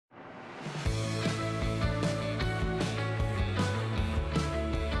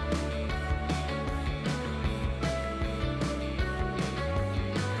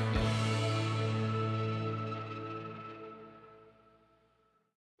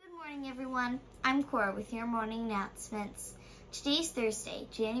Morning everyone, I'm Cora with your morning announcements. Today's Thursday,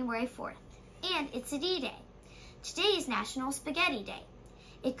 January 4th, and it's a D-Day. Today is National Spaghetti Day.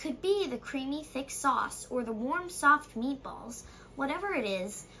 It could be the creamy thick sauce or the warm soft meatballs. Whatever it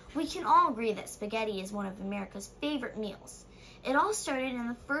is, we can all agree that spaghetti is one of America's favorite meals. It all started in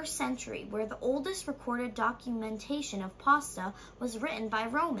the 1st century, where the oldest recorded documentation of pasta was written by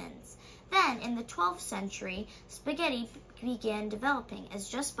Romans. Then, in the 12th century, spaghetti began developing as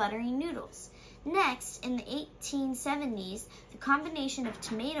just buttery noodles. Next, in the 1870s, the combination of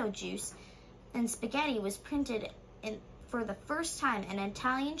tomato juice and spaghetti was printed for the first time in an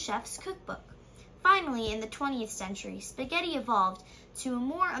Italian chef's cookbook. Finally, in the 20th century, spaghetti evolved to a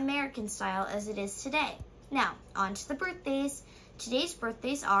more American style as it is today. Now, on to the birthdays. Today's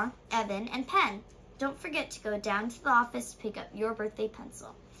birthdays are Evan and Penn. Don't forget to go down to the office to pick up your birthday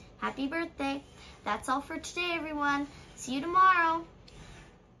pencil. Happy birthday. That's all for today, everyone. See you tomorrow.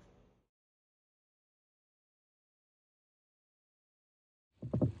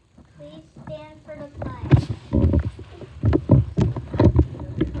 Please stand for the flag.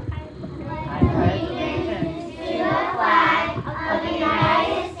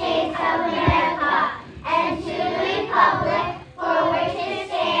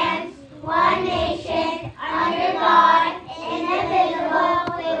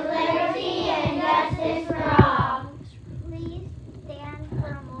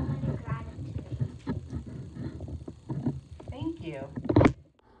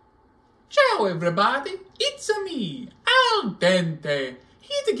 Ciao everybody, it's me, Al Dente,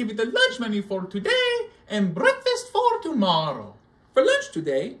 here to give you the lunch menu for today and breakfast for tomorrow. For lunch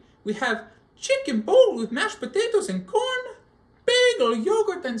today, we have chicken bowl with mashed potatoes and corn, bagel,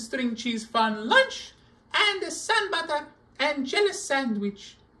 yogurt and string cheese fun lunch, and a sun butter and jelly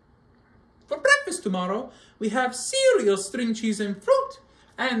sandwich. For breakfast tomorrow, we have cereal, string cheese and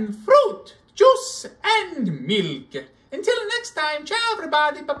fruit, juice and milk. Until next time, ciao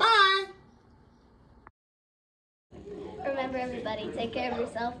everybody, bye-bye. Remember everybody, take care of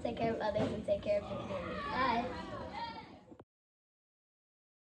yourself, take care of others, and take care of your family. Bye.